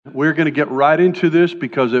We're going to get right into this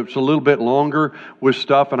because it's a little bit longer with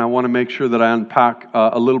stuff, and I want to make sure that I unpack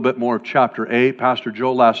a little bit more of chapter 8. Pastor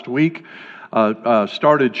Joe last week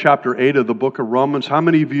started chapter 8 of the book of Romans. How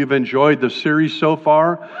many of you have enjoyed the series so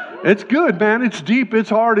far? It's good, man. It's deep, it's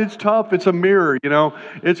hard, it's tough, it's a mirror,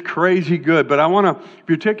 It's crazy good. But if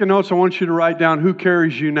you're taking notes, I want you to write down who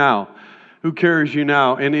carries you now. Who carries you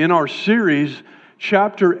now? And in our series,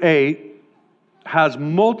 chapter 8 has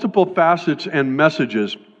multiple facets and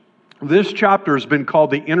messages. This chapter has been called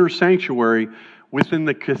the inner sanctuary within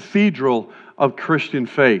the cathedral of Christian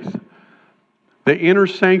faith. The inner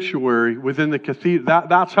sanctuary within the cathedral.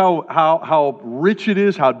 That's how rich it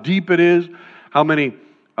is, how deep it is, how many.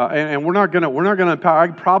 And we're not gonna. I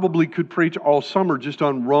probably could preach all summer just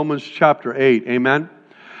on Romans chapter 8. Amen.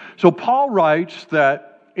 So Paul writes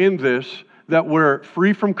that in this that we're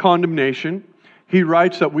free from condemnation. He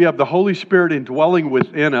writes that we have the Holy Spirit indwelling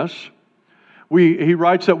within us. He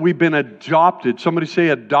writes that we've been adopted. Somebody say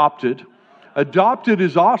adopted. Adopted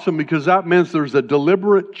is awesome because that means there's a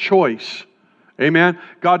deliberate choice. Amen.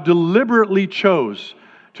 God deliberately chose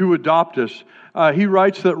to adopt us. He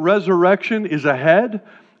writes that resurrection is ahead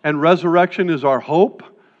and resurrection is our hope.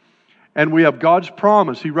 And we have God's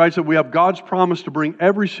promise. He writes that we have God's promise to bring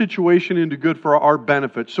every situation into good for our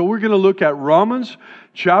benefit. So we're going to look at Romans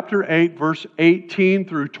chapter 8, verse 18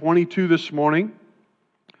 through 22 this morning.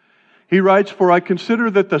 He writes, "For I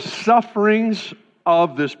consider that the sufferings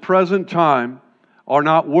of this present time are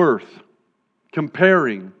not worth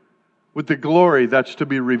comparing with the glory that's to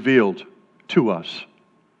be revealed to us.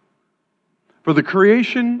 For the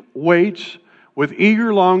creation waits with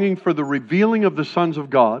eager longing for the revealing of the sons of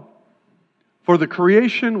God. For the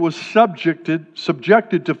creation was subjected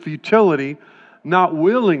to futility, not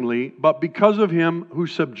willingly, but because of him who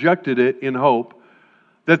subjected it in hope,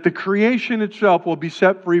 that the creation itself will be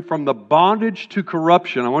set free from the bondage to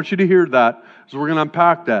corruption." I want you to hear that, so we're going to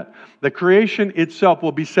unpack that. The creation itself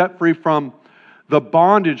will be set free from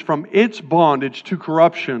its bondage to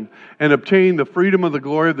corruption, and obtain the freedom of the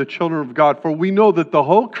glory of the children of God. For we know that the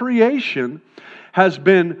whole creation has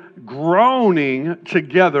been groaning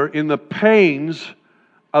together in the pains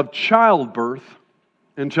of childbirth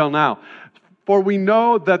until now. For we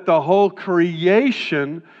know that the whole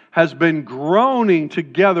creation has been groaning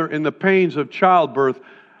together in the pains of childbirth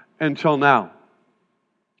until now.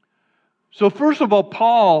 So first of all,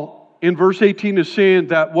 Paul in verse 18 is saying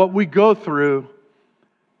that what we go through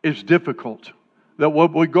is difficult. That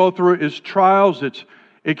what we go through is trials.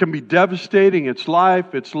 It can be devastating. It's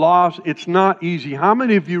life. It's loss. It's not easy. How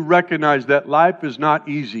many of you recognize that life is not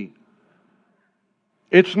easy?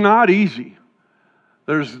 It's not easy.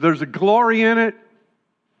 There's a glory in it,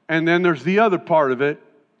 and then there's the other part of it.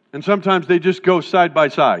 And sometimes they just go side by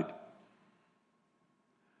side.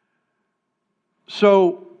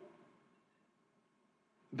 So,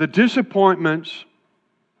 the disappointments,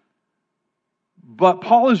 but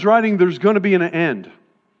Paul is writing there's going to be an end.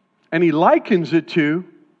 And he likens it to,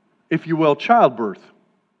 if you will, childbirth,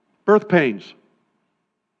 birth pains.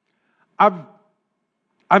 I've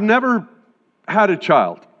never had a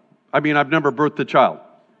child. I've never birthed a child.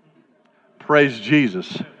 Praise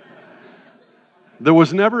Jesus. There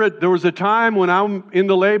was a time when I'm in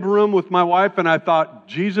the labor room with my wife and I thought,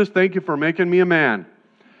 Jesus, thank you for making me a man.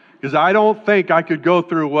 Because I don't think I could go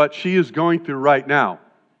through what she is going through right now.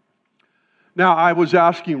 Now, I was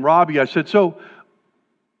asking Robbie, I said, so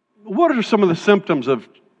what are some of the symptoms of,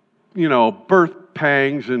 birth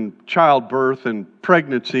pangs and childbirth and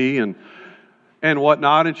pregnancy and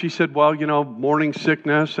whatnot? And she said, well, morning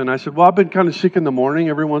sickness. And I said, well, I've been kind of sick in the morning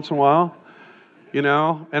every once in a while. And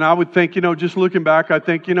I would think, just looking back, I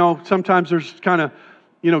think, sometimes there's kind of,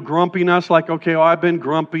 grumpiness, like, okay, well, I've been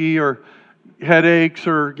grumpy or headaches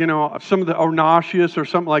or, or nauseous or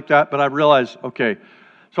something like that. But I realized, okay,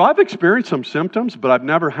 so I've experienced some symptoms, but I've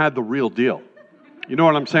never had the real deal. You know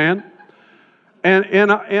what I'm saying?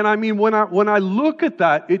 And I mean, when I look at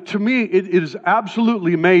that, to me, it is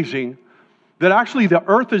absolutely amazing that actually the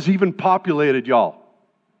earth is even populated, y'all.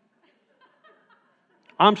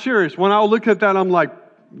 I'm serious. When I look at that, I'm like,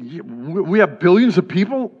 we have billions of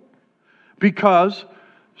people? Because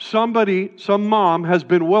some mom has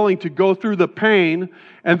been willing to go through the pain,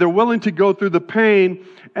 and they're willing to go through the pain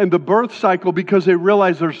and the birth cycle because they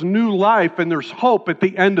realize there's new life and there's hope at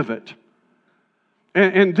the end of it.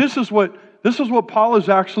 And this is what Paul is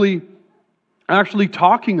actually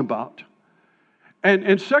talking about.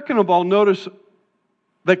 And second of all, notice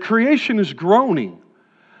that creation is groaning.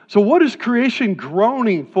 So what is creation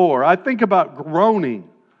groaning for? I think about groaning.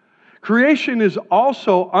 Creation is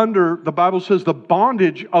also under, the Bible says, the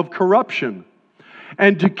bondage of corruption.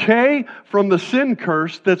 and decay from the sin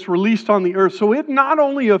curse that's released on the earth. So it not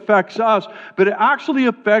only affects us, but it actually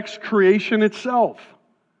affects creation itself.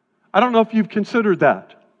 I don't know if you've considered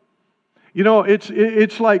that. You know,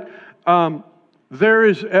 it's like, have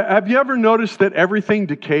you ever noticed that everything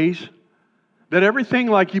decays? That everything,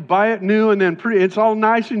 like you buy it new and then it's all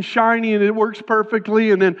nice and shiny and it works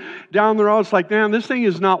perfectly, and then down the road it's like, man, this thing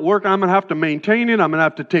is not working. I'm going to have to maintain it. I'm going to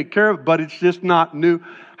have to take care of it, but it's just not new.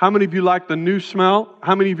 How many of you like the new smell?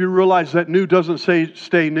 How many of you realize that new doesn't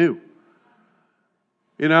stay new?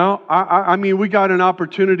 You know, I mean, we got an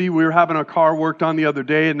opportunity. We were having a car worked on the other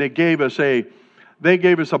day, and they gave us a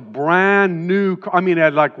brand new car. I mean, it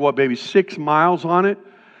had like, 6 miles on it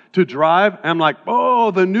to drive. I'm like,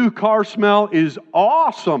 oh, the new car smell is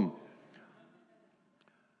awesome.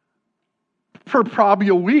 For probably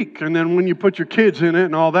a week. And then when you put your kids in it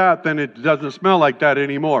and all that, then it doesn't smell like that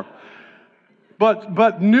anymore.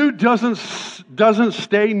 But new doesn't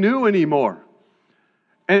stay new anymore.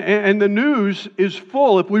 And the news is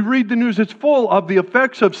full. If we read the news, it's full of the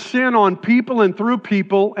effects of sin on people and through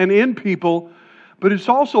people and in people. But it's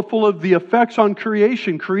also full of the effects on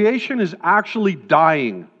creation. Creation is actually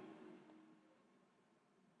dying.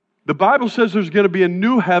 The Bible says there's going to be a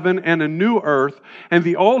new heaven and a new earth, and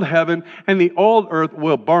the old heaven and the old earth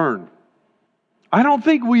will burn. I don't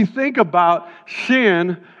think we think about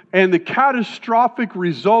sin and the catastrophic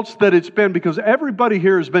results that it's been, because everybody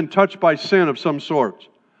here has been touched by sin of some sort.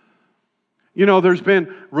 You know, there's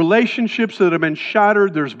been relationships that have been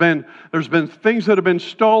shattered. There's been things that have been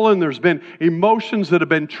stolen. There's been emotions that have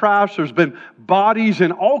been trashed. There's been bodies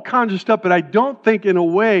and all kinds of stuff. But I don't think in a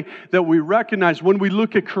way that we recognize when we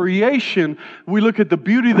look at creation, we look at the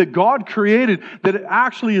beauty that God created, that it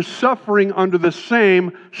actually is suffering under the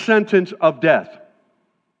same sentence of death.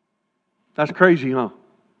 That's crazy, huh?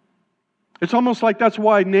 It's almost like that's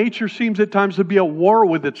why nature seems at times to be at war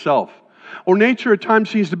with itself. Or nature at times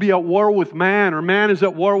seems to be at war with man, or man is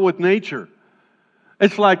at war with nature.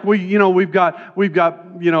 It's like we've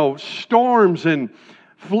got storms and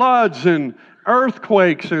floods and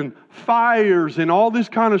earthquakes and fires and all this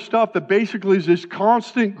kind of stuff that basically is this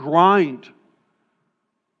constant grind.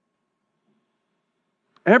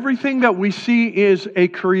 Everything that we see is a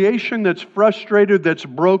creation that's frustrated, that's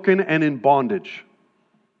broken, and in bondage.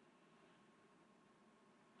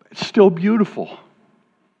 It's still beautiful.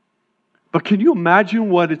 But can you imagine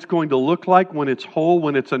what it's going to look like when it's whole,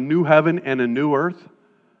 when it's a new heaven and a new earth?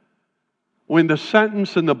 When the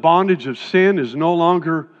sentence and the bondage of sin is no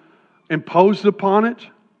longer imposed upon it?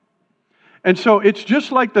 And so it's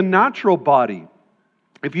just like the natural body.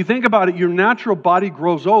 If you think about it, your natural body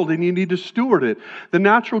grows old and you need to steward it. The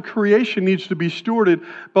natural creation needs to be stewarded,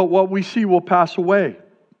 but what we see will pass away.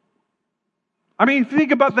 I mean,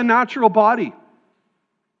 think about the natural body.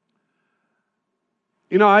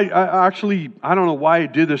 You know, I don't know why I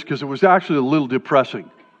did this, because it was actually a little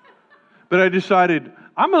depressing. But I decided,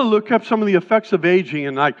 I'm going to look up some of the effects of aging,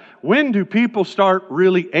 and like, when do people start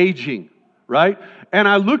really aging, right? And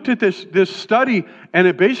I looked at this study, and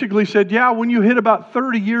it basically said, yeah, when you hit about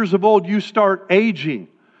 30 years of old, you start aging.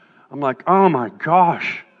 I'm like, oh my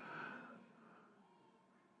gosh.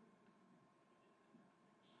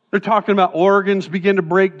 They're talking about organs begin to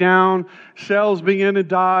break down, cells begin to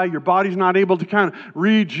die, your body's not able to kind of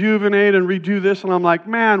rejuvenate and redo this. And I'm like,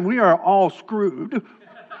 man, we are all screwed.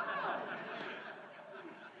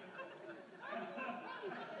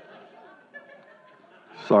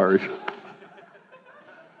 Sorry.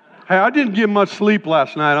 Hey, I didn't get much sleep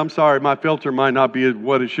last night. I'm sorry, my filter might not be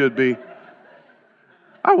what it should be.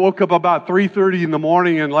 I woke up about 3:30 in the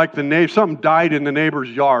morning, and like something died in the neighbor's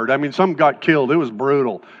yard. I mean, something got killed. It was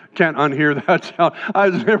brutal. Can't unhear that sound. I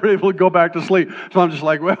was never able to go back to sleep. So I'm just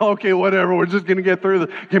like, well, okay, whatever. We're just going to get through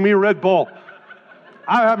this. Give me a Red Bull.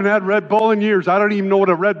 I haven't had Red Bull in years. I don't even know what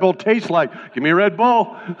a Red Bull tastes like. Give me a Red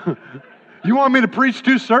Bull. You want me to preach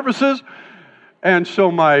 2 services? And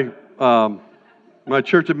so my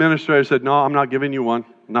church administrator said, no, I'm not giving you one.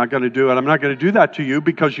 I'm not going to do it. I'm not going to do that to you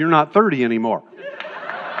because you're not 30 anymore.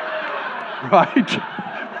 Right?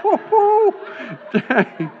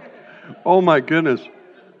 Dang. Oh my goodness.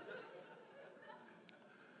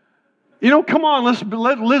 You know, come on,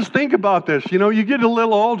 let's think about this. You know, you get a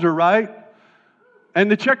little older, right?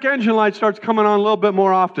 And the check engine light starts coming on a little bit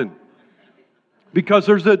more often. Because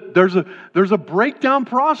there's a breakdown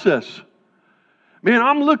process. Man,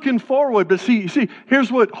 I'm looking forward, but see,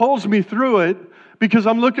 here's what holds me through it, because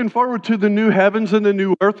I'm looking forward to the new heavens and the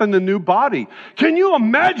new earth and the new body. Can you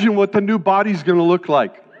imagine what the new body's going to look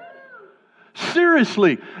like?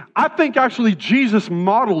 Seriously, I think actually Jesus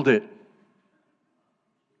modeled it.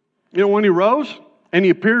 You know, when he rose and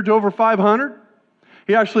he appeared to over 500,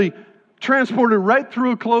 He actually transported right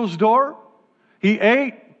through a closed door. He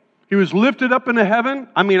ate. He was lifted up into heaven.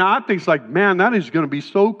 I mean, I think it's like, man, that is going to be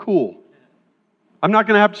so cool. I'm not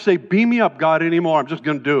going to have to say, beam me up, God, anymore. I'm just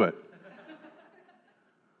going to do it.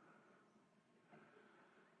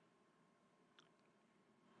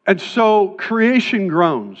 And so creation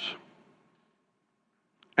groans.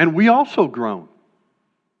 And we also groan.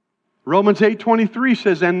 Romans 8:23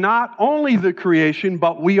 says, and not only the creation,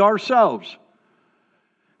 but we ourselves,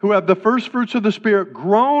 who have the first fruits of the Spirit,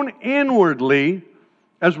 groan inwardly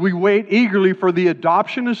as we wait eagerly for the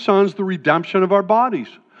adoption as sons, the redemption of our bodies.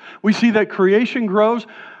 We see that creation groans,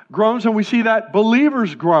 and we see that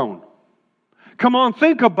believers groan. Come on,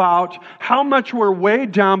 think about how much we're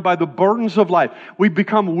weighed down by the burdens of life. We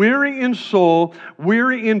become weary in soul,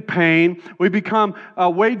 weary in pain. We become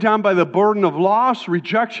weighed down by the burden of loss,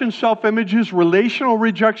 rejection, self-images, relational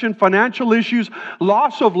rejection, financial issues,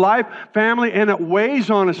 loss of life, family, and it weighs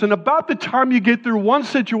on us. And about the time you get through one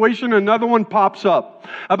situation, another one pops up.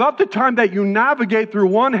 About the time that you navigate through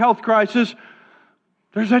one health crisis,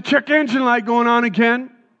 there's that check engine light going on again.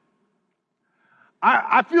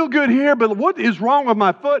 I feel good here, but what is wrong with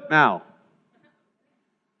my foot now?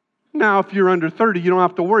 Now, if you're under 30, you don't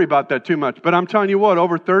have to worry about that too much. But I'm telling you what,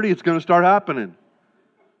 over 30, it's going to start happening.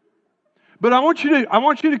 But I want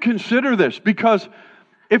you to consider this, because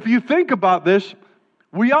if you think about this,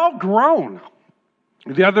 we all groan.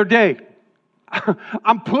 The other day,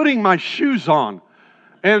 I'm putting my shoes on,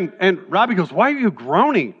 and Robbie goes, "Why are you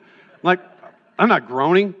groaning?" I'm like, I'm not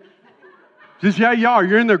groaning. He says, "Yeah, you are.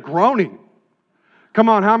 You're in there groaning." Come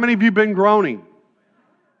on, how many of you have been groaning?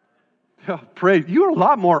 Oh, praise. You were a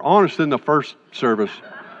lot more honest than the first service.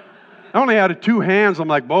 I only had 2 hands. I'm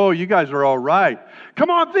like, "Boy, you guys are all right." Come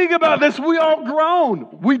on, think about this. We all groan.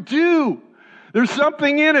 We do. There's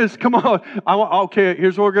something in us. Come on. Okay,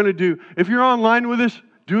 here's what we're going to do. If you're online with us,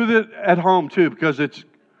 do it at home too, because it's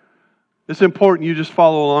important. You just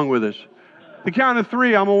follow along with us. The count of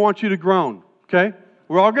 3, I'm going to want you to groan. Okay?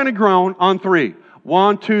 We're all going to groan on 3.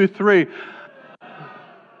 1, 2, 3.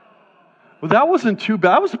 Well, that wasn't too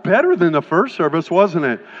bad. That was better than the first service, wasn't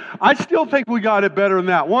it? I still think we got it better than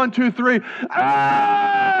that. 1, 2, 3.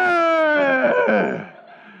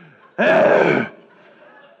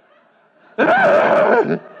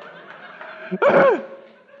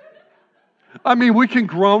 I mean, we can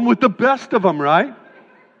groan with the best of them, right?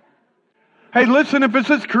 Hey, listen, if it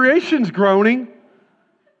says creation's groaning,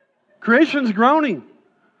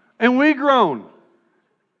 and we groan.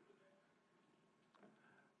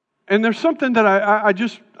 And there's something that I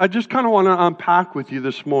just kind of want to unpack with you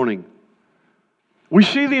this morning. We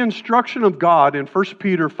see the instruction of God in 1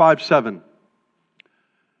 Peter 5:7,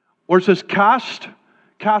 where it says,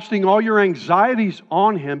 casting all your anxieties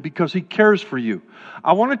on Him because He cares for you.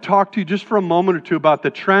 I want to talk to you just for a moment or two about the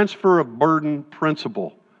transfer of burden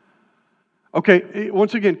principle. Okay,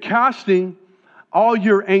 once again, casting all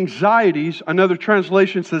your anxieties, another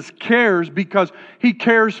translation says cares, because He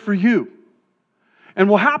cares for you. And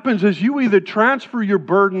what happens is you either transfer your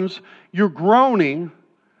burdens, your groaning,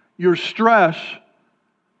 your stress,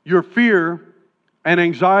 your fear, and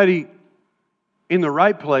anxiety in the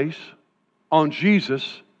right place on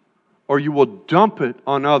Jesus, or you will dump it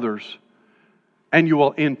on others, and you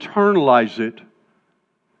will internalize it,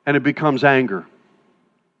 and it becomes anger.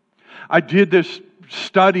 I did this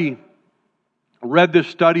study, read this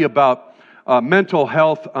study about mental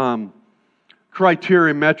health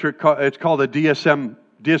criteria metric. It's called a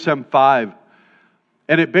DSM-5.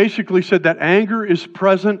 And it basically said that anger is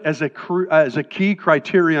present as a key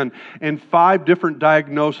criterion in 5 different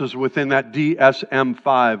diagnoses within that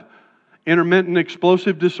DSM-5. Intermittent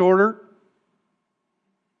explosive disorder,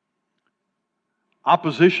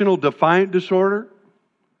 oppositional defiant disorder,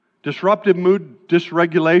 disruptive mood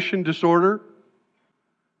dysregulation disorder,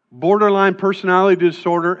 borderline personality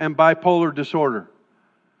disorder, and bipolar disorder.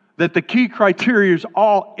 That the key criteria is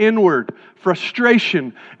all inward,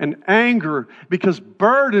 frustration and anger, because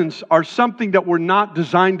burdens are something that we're not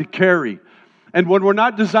designed to carry. And when we're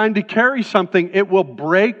not designed to carry something, it will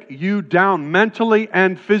break you down mentally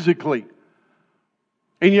and physically.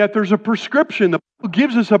 And yet there's a prescription. The Bible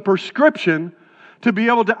gives us a prescription to be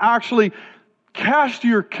able to actually cast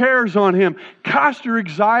your cares on Him. Cast your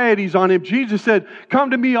anxieties on Him. Jesus said,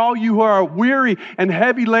 "Come to me, all you who are weary and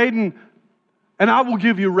heavy laden, and I will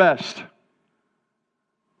give you rest."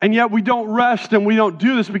 And yet we don't rest, and we don't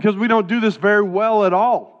do this because we don't do this very well at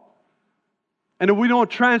all. And if we don't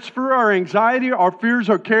transfer our anxiety, our fears,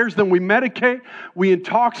 our cares, then we medicate, we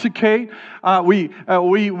intoxicate, we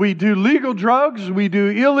do legal drugs, we do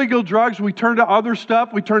illegal drugs, we turn to other stuff,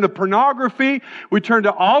 we turn to pornography, we turn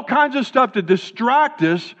to all kinds of stuff to distract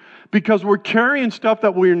us because we're carrying stuff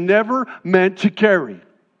that we're never meant to carry.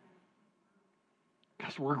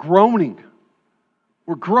 Because we're groaning.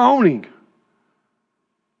 We're groaning.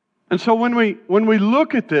 And so when we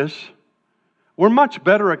look at this, we're much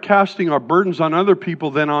better at casting our burdens on other people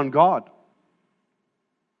than on God.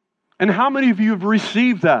 And how many of you have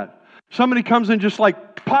received that? Somebody comes and just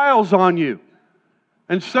like piles on you.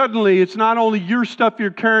 And suddenly it's not only your stuff you're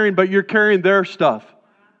carrying, but you're carrying their stuff.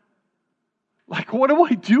 Like, what do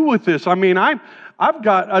I do with this? I mean, I've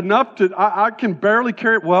got enough to, I can barely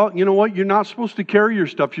carry it. Well, you know what? You're not supposed to carry your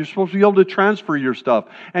stuff. You're supposed to be able to transfer your stuff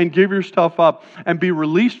and give your stuff up and be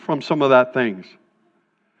released from some of that things.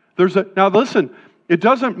 Now listen, it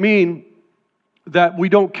doesn't mean that we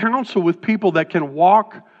don't counsel with people that can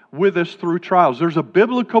walk with us through trials. There's a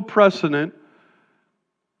biblical precedent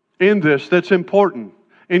in this that's important.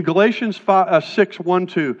 In Galatians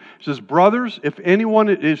 6:1-2, it says, "Brothers, if anyone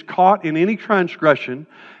is caught in any transgression,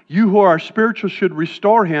 you who are spiritual should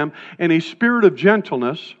restore him in a spirit of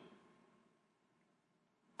gentleness."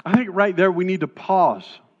 I think right there we need to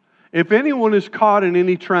pause. If anyone is caught in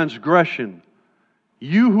any transgression,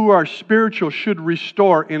 you who are spiritual should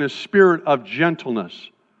restore in a spirit of gentleness.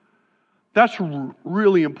 That's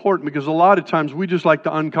really important because a lot of times we just like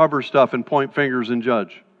to uncover stuff and point fingers and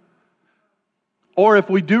judge. Or if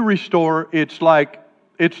we do restore, it's like,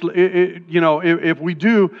 if we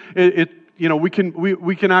do,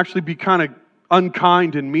 we can actually be kind of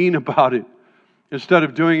unkind and mean about it instead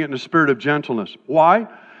of doing it in a spirit of gentleness. Why?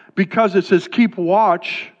 Because it says, keep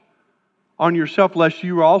watch on yourself lest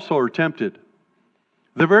you also are tempted.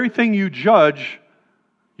 The very thing you judge,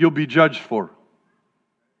 you'll be judged for.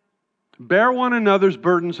 Bear one another's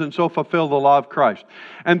burdens and so fulfill the law of Christ.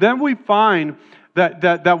 And then we find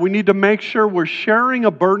that we need to make sure we're sharing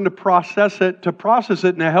a burden to process it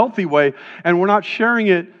in a healthy way, and we're not sharing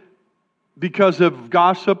it because of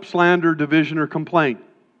gossip, slander, division, or complaint.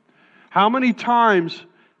 How many times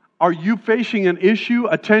are you facing an issue,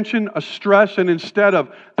 a tension, a stress, and instead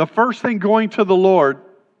of the first thing going to the Lord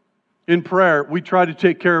in prayer, we try to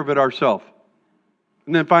take care of it ourselves?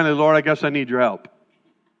 And then finally, Lord, I guess I need your help.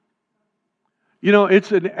 You know,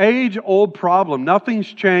 it's an age-old problem.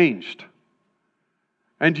 Nothing's changed.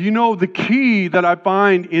 And do you know the key that I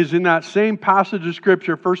find is in that same passage of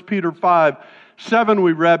Scripture, 1 Peter 5:7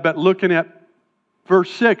 we read, but looking at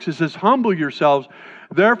verse 6, it says, "Humble yourselves,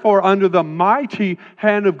 therefore, under the mighty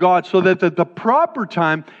hand of God, so that at the proper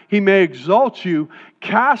time He may exalt you,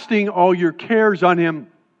 casting all your cares on Him,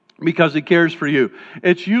 because He cares for you."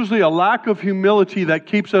 It's usually a lack of humility that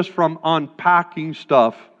keeps us from unpacking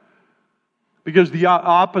stuff, because the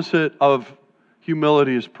opposite of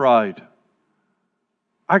humility is pride.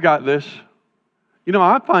 I got this. You know,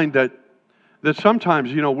 I find that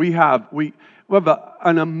sometimes, we have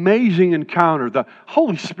an amazing encounter. The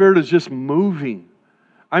Holy Spirit is just moving.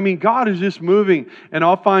 I mean, God is just moving. And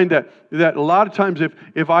I'll find that a lot of times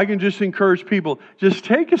if I can just encourage people, just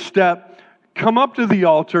take a step, come up to the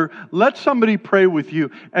altar, let somebody pray with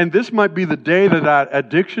you. And this might be the day that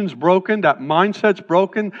addiction's broken, that mindset's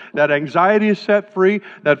broken, that anxiety is set free,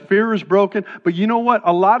 that fear is broken. But you know what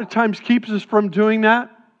a lot of times keeps us from doing that?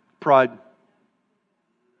 Pride.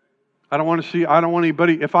 I don't want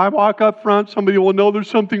anybody, if I walk up front, somebody will know there's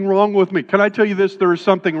something wrong with me. Can I tell you this? There is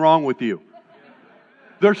something wrong with you.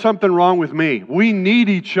 There's something wrong with me. We need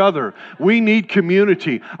each other. We need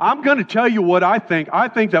community. I'm going to tell you what I think. I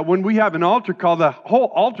think that when we have an altar call, the whole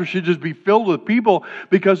altar should just be filled with people,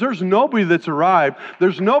 because there's nobody that's arrived.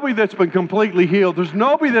 There's nobody that's been completely healed. There's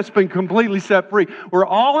nobody that's been completely set free. We're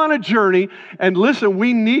all on a journey. And listen,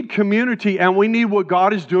 we need community, and we need what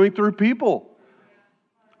God is doing through people.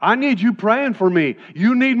 I need you praying for me.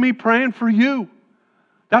 You need me praying for you.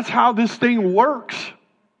 That's how this thing works.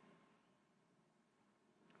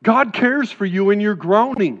 God cares for you in your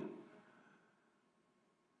groaning.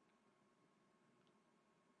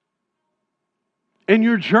 In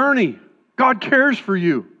your journey, God cares for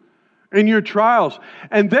you in your trials.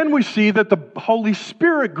 And then we see that the Holy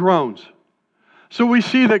Spirit groans. So we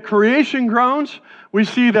see that creation groans, we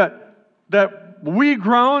see that we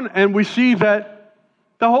groan, and we see that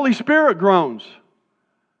the Holy Spirit groans.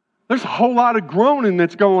 There's a whole lot of groaning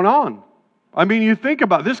that's going on. I mean, you think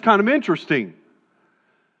about it, this is kind of interesting.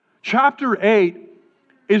 Chapter 8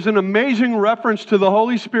 is an amazing reference to the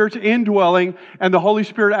Holy Spirit's indwelling and the Holy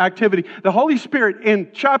Spirit activity. The Holy Spirit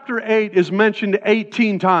in chapter 8 is mentioned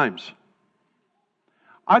 18 times.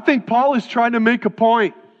 I think Paul is trying to make a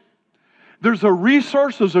point. There's a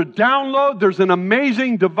resource, there's a download, there's an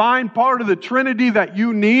amazing divine part of the Trinity that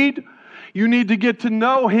you need. You need to get to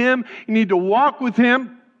know Him. You need to walk with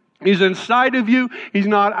Him. He's inside of you. He's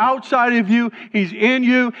not outside of you. Like, in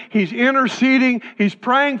you. He's interceding. He's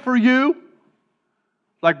praying for you.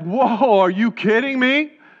 Like, whoa, are you kidding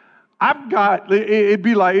me? It'd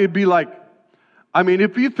be like, I mean,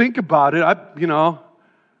 if you think about it,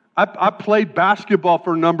 I played basketball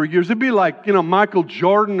for a number of years. It'd be like, Michael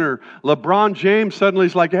Jordan or LeBron James suddenly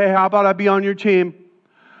is like, hey, how about I be on your team?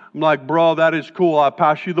 I'm like, bro, that is cool. I'll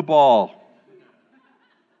pass you the ball.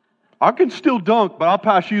 I can still dunk, but I'll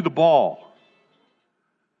pass you the ball.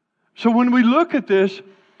 So when we look at this,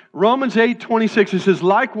 Romans 8:26, it says,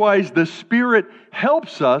 likewise, the Spirit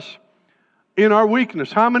helps us in our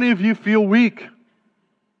weakness. How many of you feel weak?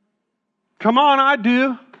 Come on, I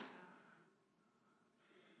do.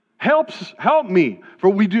 Help me, for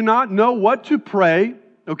we do not know what to pray,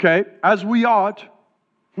 okay, as we ought.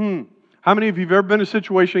 How many of you have ever been in a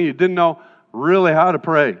situation you didn't know really how to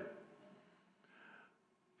pray?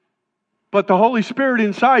 But the Holy Spirit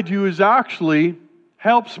inside you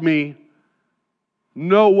helps me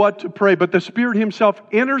know what to pray. But the Spirit Himself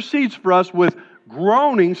intercedes for us with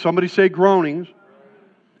groanings. Somebody say groanings.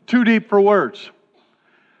 Too deep for words.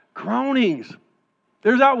 Groanings.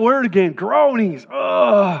 There's that word again. Groanings.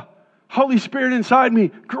 Ugh. Holy Spirit inside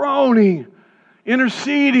me. Groaning.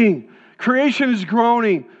 Interceding. Creation is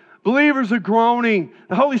groaning. Believers are groaning.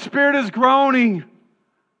 The Holy Spirit is groaning.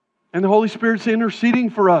 And the Holy Spirit's interceding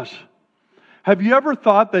for us. Have you ever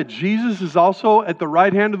thought that Jesus is also at the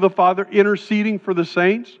right hand of the Father interceding for the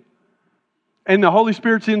saints? And the Holy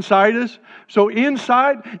Spirit's inside us? So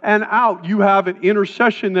inside and out, you have an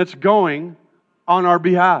intercession that's going on our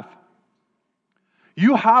behalf.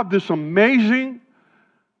 You have this amazing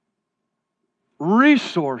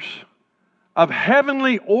resource of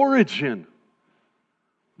heavenly origin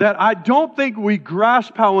that I don't think we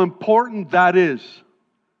grasp how important that is.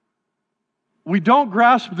 We don't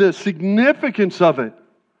grasp the significance of it.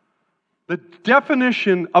 The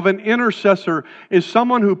definition of an intercessor is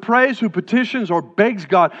someone who prays, who petitions, or begs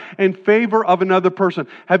God in favor of another person.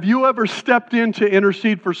 Have you ever stepped in to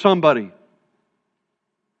intercede for somebody?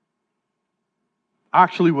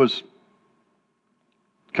 Actually was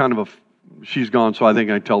kind of she's gone, so I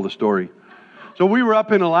think I tell the story. So we were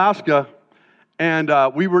up in Alaska, and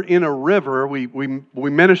we were in a river. We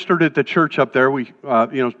ministered at the church up there. We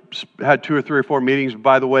had 2 or 3 or 4 meetings.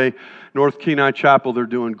 By the way, North Kenai Chapel, they're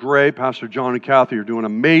doing great. Pastor John and Kathy are doing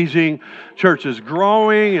amazing. Church is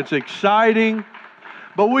growing. It's exciting.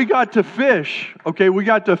 But we got to fish. Okay, we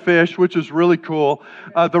got to fish, which is really cool.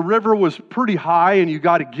 The river was pretty high, and you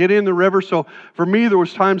got to get in the river. So for me, there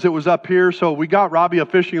was times it was up here. So we got Robbie a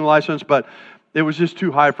fishing license, but it was just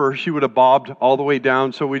too high for her. She would have bobbed all the way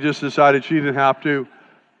down, so we just decided she didn't have to.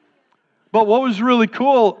 But what was really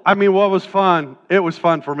cool, what was fun, it was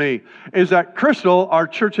fun for me, is that Crystal, our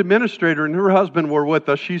church administrator, and her husband were with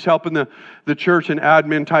us. She's helping the church and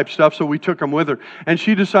admin type stuff, so we took them with her. And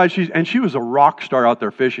she decided she was a rock star out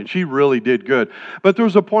there fishing. She really did good. But there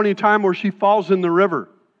was a point in time where she falls in the river.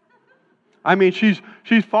 She's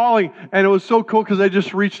falling, and it was so cool because they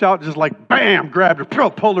just reached out and just like, bam, grabbed her,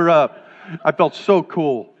 pulled her up. I felt so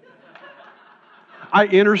cool. I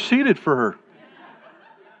interceded for her.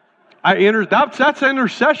 That's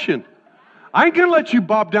intercession. I ain't going to let you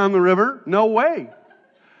bob down the river. No way.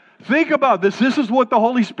 Think about this. This is what the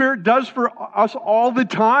Holy Spirit does for us all the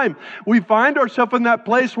time. We find ourselves in that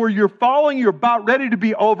place where you're falling, you're about ready to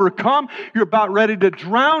be overcome, you're about ready to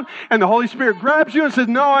drown, and the Holy Spirit grabs you and says,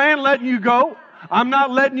 no, I ain't letting you go. I'm not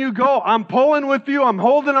letting you go. I'm pulling with you. I'm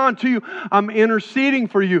holding on to you. I'm interceding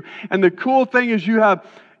for you. And the cool thing is you have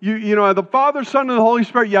the Father, Son, and the Holy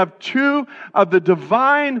Spirit. You have 2 of the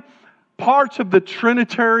divine parts of the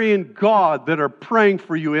Trinitarian God that are praying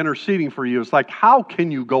for you, interceding for you. It's like, how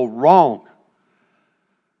can you go wrong?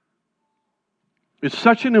 It's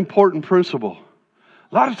such an important principle.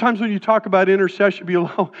 A lot of times when you talk about intercession,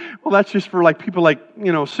 well, that's just for people like,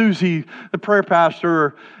 Susie, the prayer pastor,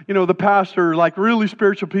 or, the pastor, like really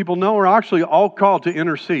spiritual people. No, we're actually all called to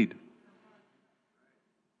intercede.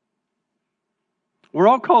 We're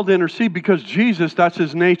all called to intercede because Jesus, that's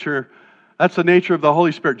His nature. That's the nature of the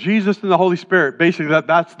Holy Spirit. Jesus and the Holy Spirit, basically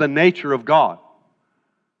that's the nature of God.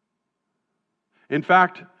 In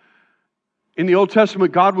fact, in the Old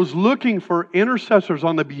Testament, God was looking for intercessors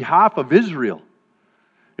on the behalf of Israel.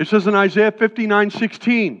 It says in Isaiah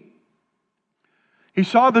 59:16, He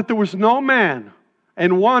saw that there was no man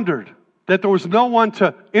and wondered that there was no one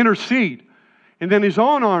to intercede. And then His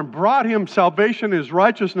own arm brought him salvation, His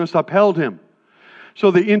righteousness upheld him.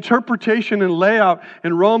 So the interpretation and layout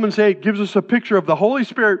in Romans 8 gives us a picture of the Holy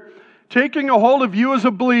Spirit taking a hold of you as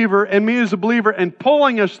a believer and me as a believer and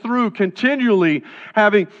pulling us through continually,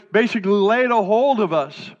 having basically laid a hold of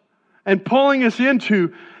us and pulling us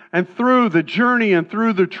into and through the journey and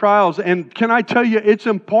through the trials. And can I tell you, it's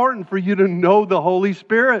important for you to know the Holy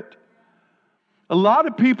Spirit. A lot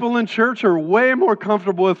of people in church are way more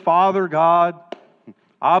comfortable with Father God,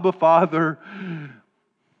 Abba Father,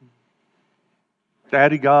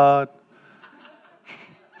 Daddy God.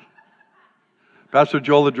 Pastor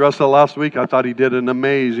Joel addressed that last week. I thought he did an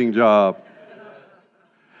amazing job.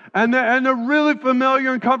 And they're really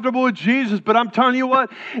familiar and comfortable with Jesus. But I'm telling you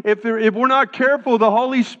what, if we're not careful, the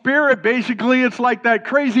Holy Spirit, basically, it's like that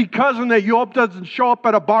crazy cousin that you hope doesn't show up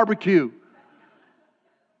at a barbecue.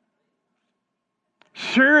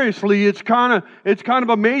 Seriously, it's kind of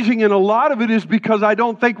amazing, and a lot of it is because I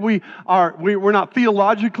don't think we're not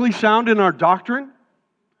theologically sound in our doctrine,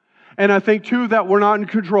 and I think too that we're not in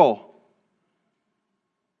control.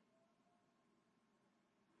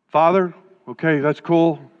 Father, okay, that's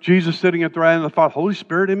cool. Jesus sitting at the right hand of the Father. Holy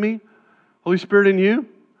Spirit in me, Holy Spirit in you,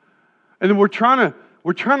 and then we're trying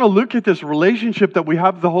to look at this relationship that we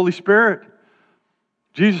have with the Holy Spirit.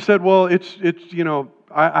 Jesus said, "Well, it's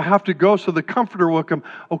I have to go so the Comforter will come."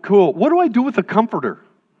 Oh, cool. What do I do with the Comforter?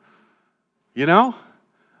 I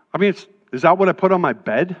mean, is that what I put on my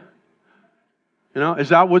bed? Is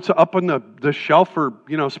that what's up on the shelf for,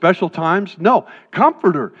 special times? No.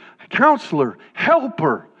 Comforter, Counselor,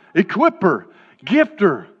 Helper, Equipper,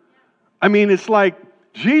 Gifter. I mean, it's like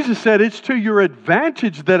Jesus said, it's to your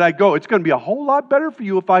advantage that I go. It's going to be a whole lot better for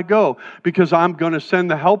you if I go, because I'm going to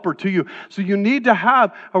send the Helper to you. So you need to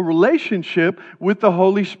have a relationship with the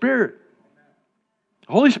Holy Spirit.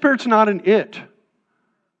 The Holy Spirit's not an it.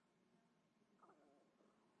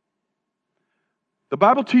 The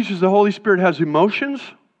Bible teaches the Holy Spirit has emotions.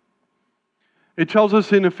 It tells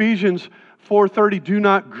us in Ephesians 4:30, do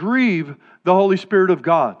not grieve the Holy Spirit of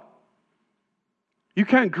God. You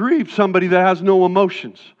can't grieve somebody that has no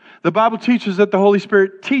emotions. The Bible teaches that the Holy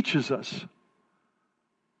Spirit teaches us.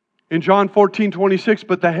 In John 14:26,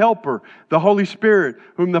 but the Helper, the Holy Spirit,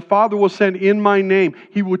 whom the Father will send in my name,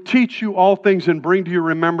 He will teach you all things and bring to your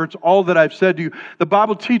remembrance all that I've said to you. The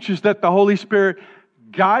Bible teaches that the Holy Spirit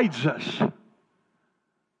guides us.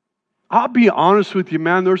 I'll be honest with you,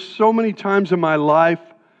 man, there's so many times in my life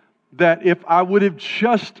that if I would have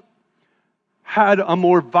just had a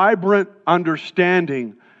more vibrant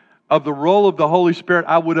understanding of the role of the Holy Spirit,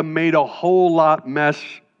 I would have made a whole lot mess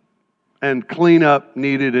and cleanup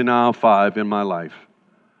needed in aisle 5 in my life.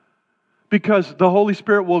 Because the Holy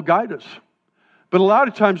Spirit will guide us. But a lot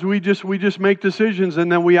of times we just make decisions and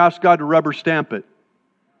then we ask God to rubber stamp it.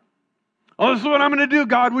 Oh, this is what I'm going to do.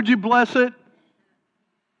 God, would you bless it?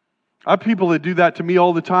 I have people that do that to me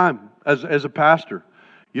all the time as a pastor.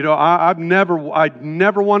 I never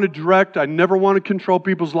want to direct. I never want to control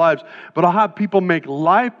people's lives. But I'll have people make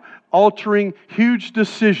life-altering, huge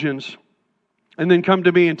decisions and then come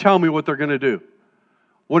to me and tell me what they're going to do.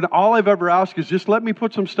 When all I've ever asked is just let me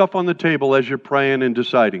put some stuff on the table as you're praying and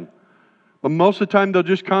deciding. But most of the time they'll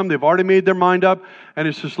just come. They've already made their mind up. And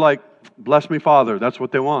it's just like, bless me, Father. That's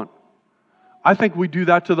what they want. I think we do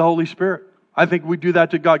that to the Holy Spirit. I think we do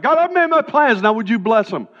that to God. God, I've made my plans. Now would you bless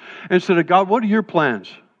them? Instead of, God, what are your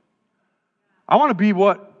plans? I want to be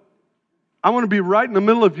right in the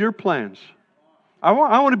middle of your plans. I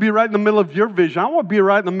want to be right in the middle of your vision. I want to be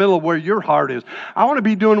right in the middle of where your heart is. I want to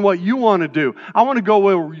be doing what you want to do. I want to go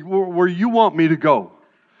where you want me to go.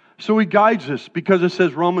 So He guides us because it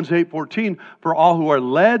says Romans 8:14, for all who are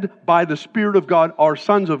led by the Spirit of God are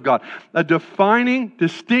sons of God. A defining,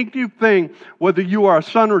 distinctive thing, whether you are a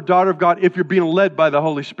son or daughter of God, if you're being led by the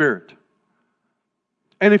Holy Spirit.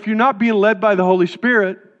 And if you're not being led by the Holy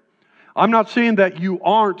Spirit, I'm not saying that you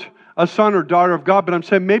aren't a son or daughter of God, but I'm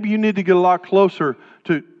saying maybe you need to get a lot closer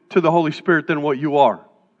to the Holy Spirit than what you are.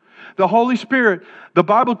 The Holy Spirit, the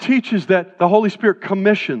Bible teaches that the Holy Spirit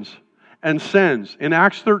commissions and sends in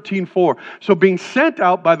Acts 13:4. So being sent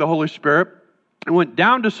out by the Holy Spirit, and went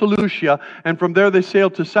down to Seleucia, and from there they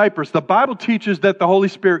sailed to Cyprus. The Bible teaches that the Holy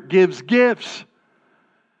Spirit gives gifts.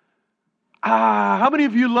 How many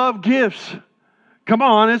of you love gifts? Come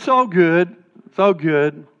on, it's all good. It's all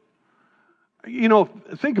good.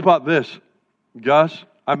 Think about this, Gus.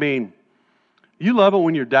 I mean, you love it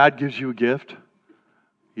when your dad gives you a gift.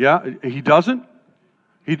 Yeah, he doesn't?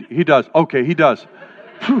 He does. Okay, he does.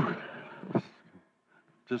 Whew.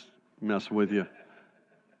 Just mess with you.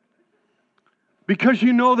 Because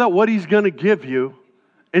you know that what He's going to give you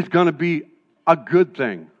is going to be a good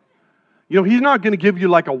thing. He's not going to give you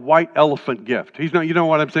like a white elephant gift. He's not, you know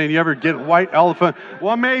what I'm saying? You ever get a white elephant?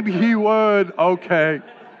 Well, maybe He would. Okay.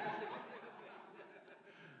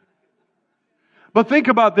 But think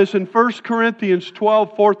about this in 1 Corinthians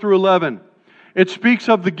 12, 4 through 11. It speaks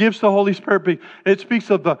of the gifts of the Holy Spirit. It speaks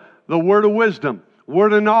of the word of wisdom,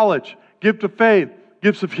 word of knowledge, gift of faith,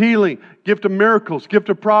 gifts of healing, gift of miracles, gift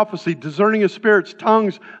of prophecy, discerning of spirits,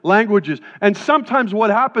 tongues, languages. And sometimes what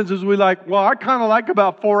happens is I kind of like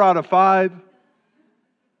about 4 out of 5.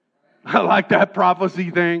 I like that prophecy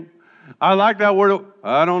thing. I like that word.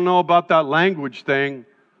 I don't know about that language thing.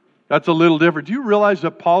 That's a little different. Do you realize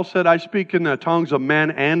that Paul said, I speak in the tongues of men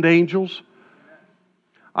and angels?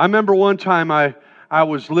 I remember one time I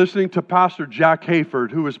was listening to Pastor Jack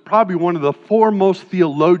Hayford, who is probably one of the foremost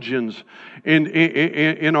theologians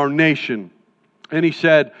in our nation. And he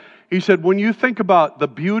said, when you think about the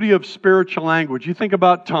beauty of spiritual language, you think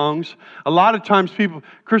about tongues. A lot of times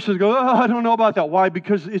Christians go, I don't know about that. Why?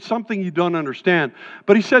 Because it's something you don't understand.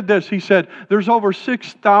 But he said this, there's over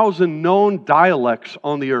 6,000 known dialects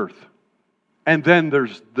on the earth. And then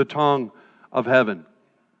there's the tongue of heaven.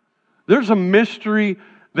 There's a mystery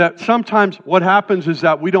that sometimes what happens is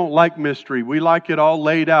that we don't like mystery. We like it all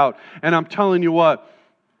laid out. And I'm telling you what,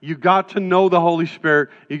 you got to know the Holy Spirit.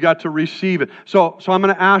 You got to receive it. So I'm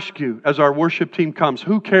going to ask you as our worship team comes,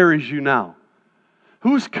 who carries you now?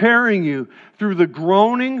 Who's carrying you through the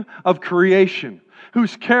groaning of creation?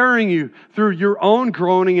 Who's carrying you through your own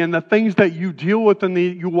groaning and the things that you deal with and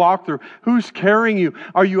you walk through? Who's carrying you?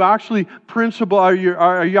 Are you actually Are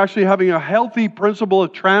you actually having a healthy principle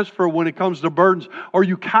of transfer when it comes to burdens? Or are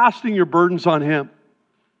you casting your burdens on Him?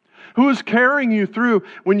 Who is carrying you through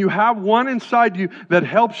when you have one inside you that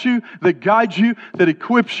helps you, that guides you, that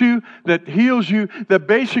equips you, that heals you, that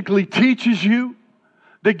basically teaches you,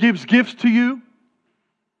 that gives gifts to you?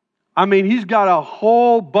 I mean, He's got a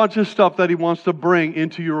whole bunch of stuff that He wants to bring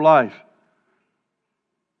into your life.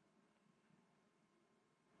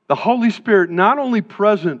 The Holy Spirit not only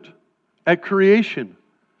present at creation,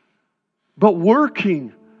 but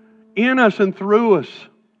working in us and through us.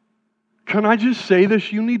 Can I just say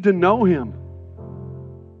this? You need to know Him.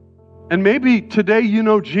 And maybe today you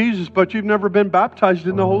know Jesus, but you've never been baptized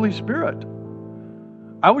in the Holy Spirit.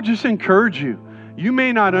 I would just encourage you. You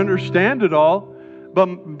may not understand it all,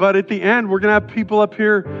 but at the end, we're going to have people up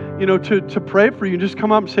here, to pray for you. Just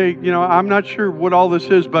come up and say, I'm not sure what all this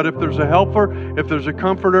is, but if there's a helper, if there's a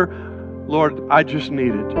comforter, Lord, I just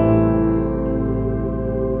need it.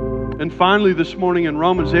 And finally, this morning in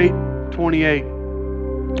Romans 8:28,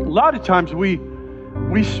 a lot of times we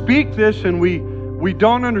speak this and we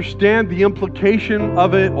don't understand the implication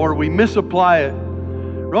of it, or we misapply it.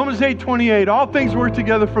 Romans 8:28, all things work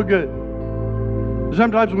together for good.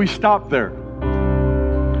 Sometimes we stop there.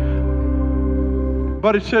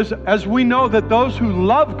 But it says, as we know that those who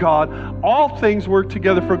love God, all things work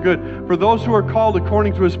together for good. For those who are called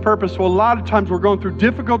according to His purpose. So a lot of times we're going through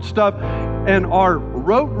difficult stuff, and our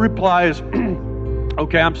rote reply is,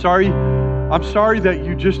 okay, I'm sorry that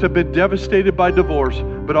you just have been devastated by divorce,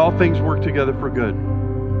 but all things work together for good.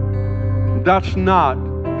 That's not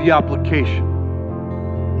the application.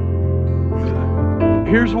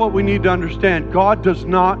 Here's what we need to understand. God does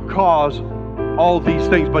not cause all these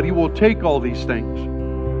things, but He will take all these things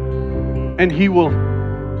and He will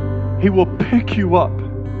pick you up.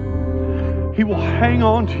 He will hang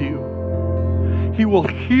on to you. He will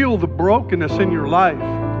heal the brokenness in your life.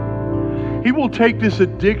 He will take this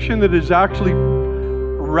addiction that has actually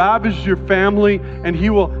ravaged your family, and He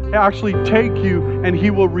will actually take you and He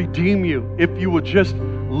will redeem you if you will just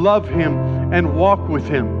love Him and walk with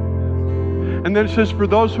Him. And then it says, for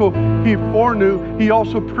those who He foreknew, He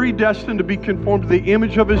also predestined to be conformed to the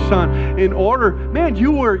image of His Son. In order, man,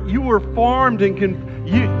 you were formed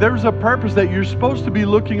and there's a purpose that you're supposed to be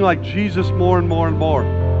looking like Jesus more and more and more.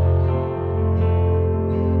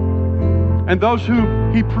 And those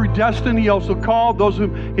whom He predestined, He also called. Those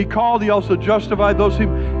whom He called, He also justified. Those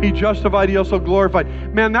whom He justified, He also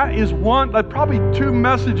glorified. Man, that is probably 2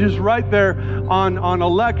 messages right there on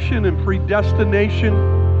election and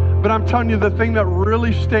predestination. But I'm telling you, the thing that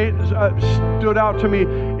really stood out to me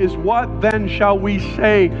is, what then shall we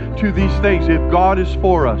say to these things? If God is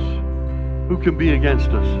for us, who can be against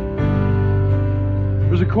us?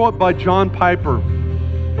 There's a quote by John Piper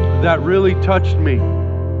that really touched me.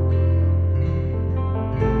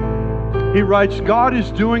 He writes, God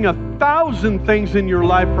is doing 1,000 things in your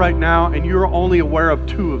life right now, and you're only aware of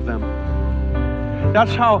 2 of them.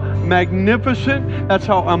 That's how magnificent, that's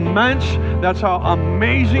how immense, that's how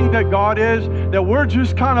amazing that God is, that we're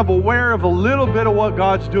just kind of aware of a little bit of what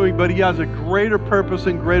God's doing, but He has a greater purpose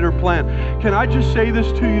and greater plan. Can I just say this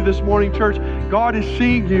to you this morning, church? God is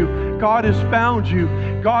seeing you. God has found you.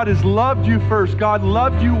 God has loved you first. God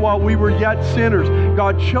loved you while we were yet sinners.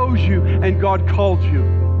 God chose you and God called you.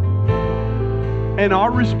 And our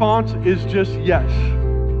response is just yes.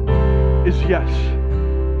 Is yes.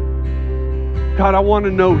 God, I want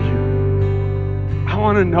to know you. I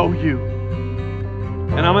want to know you.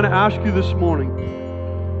 And I'm going to ask you this morning,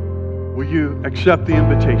 will you accept the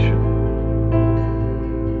invitation?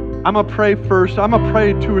 I'm going to pray first. I'm going to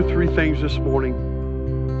pray 2 or 3 things this morning.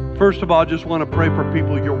 First of all, I just want to pray for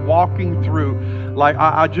people you're walking through. Like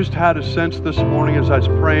I just had a sense this morning as I was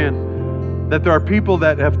praying that there are people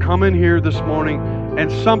that have come in here this morning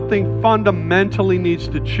and something fundamentally needs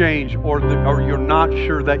to change, or you're not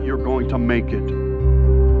sure that you're going to make it.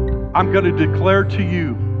 I'm going to declare to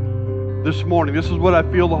you this morning, this is what I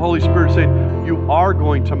feel the Holy Spirit saying, you are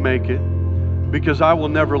going to make it, because I will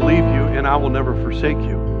never leave you and I will never forsake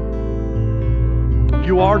you.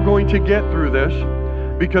 You are going to get through this,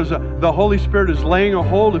 because the Holy Spirit is laying a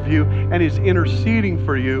hold of you and is interceding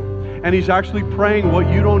for you, and He's actually praying what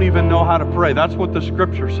you don't even know how to pray. That's what the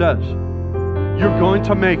Scripture says. You're going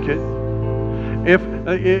to make it.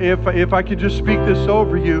 If I could just speak this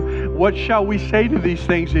over you, what shall we say to these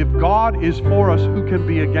things? If God is for us, who can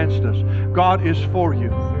be against us? God is for you.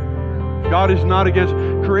 God is not against.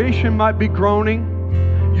 Creation might be groaning.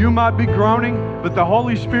 You might be groaning, but the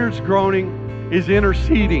Holy Spirit's groaning is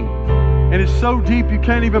interceding. And it's so deep you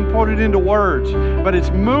can't even put it into words. But it's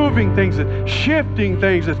moving things, it's shifting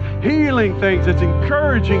things, it's healing things, it's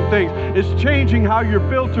encouraging things, it's changing how your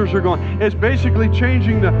filters are going. It's basically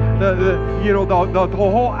changing the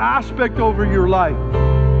whole aspect over your life.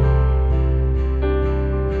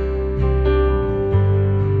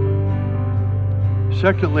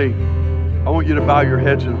 Secondly, I want you to bow your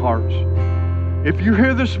heads and hearts. If you're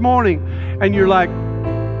here this morning and you're like,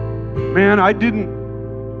 man,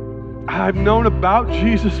 I've known about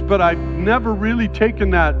Jesus, but I've never really taken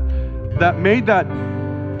made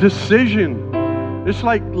that decision. It's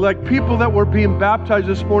like people that were being baptized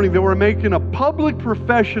this morning, they were making a public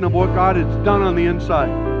profession of what God has done on the inside.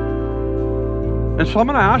 And so I'm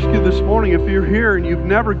going to ask you this morning, if you're here and you've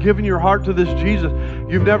never given your heart to this Jesus,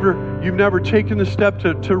 you've never taken the step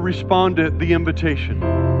to respond to the invitation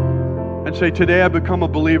and say, today I become a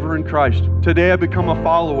believer in Christ. Today I become a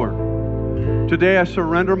follower. Today I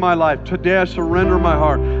surrender my life. Today I surrender my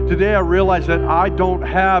heart. Today I realize that I don't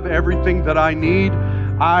have everything that I need.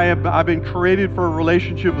 I've been created for a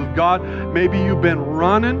relationship with God. Maybe you've been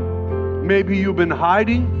running. Maybe you've been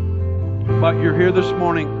hiding. But you're here this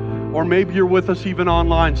morning. Or maybe you're with us even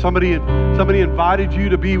online. Somebody invited you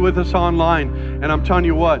to be with us online. And I'm telling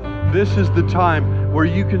you what, this is the time where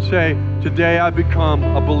you can say, today I become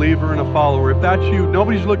a believer and a follower. If that's you,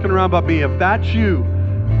 nobody's looking around but me. If that's you,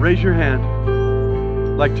 raise your hand.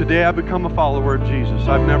 Like, today I become a follower of Jesus.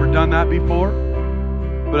 I've never done that before,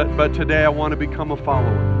 but today I want to become a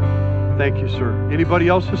follower. Thank you, sir. Anybody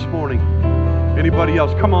else this morning? Anybody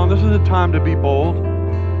else? Come on, this is a time to be bold.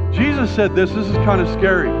 Jesus said this. This is kind of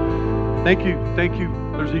scary. Thank you.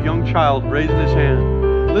 There's a young child raising his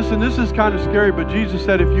hand. Listen, this is kind of scary, but Jesus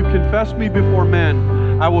said, if you confess me before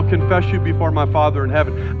men, I will confess you before my Father in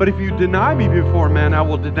heaven. But if you deny me before men, I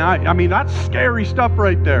will deny. I mean, that's scary stuff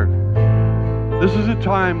right there. This is a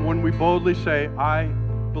time when we boldly say, I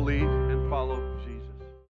believe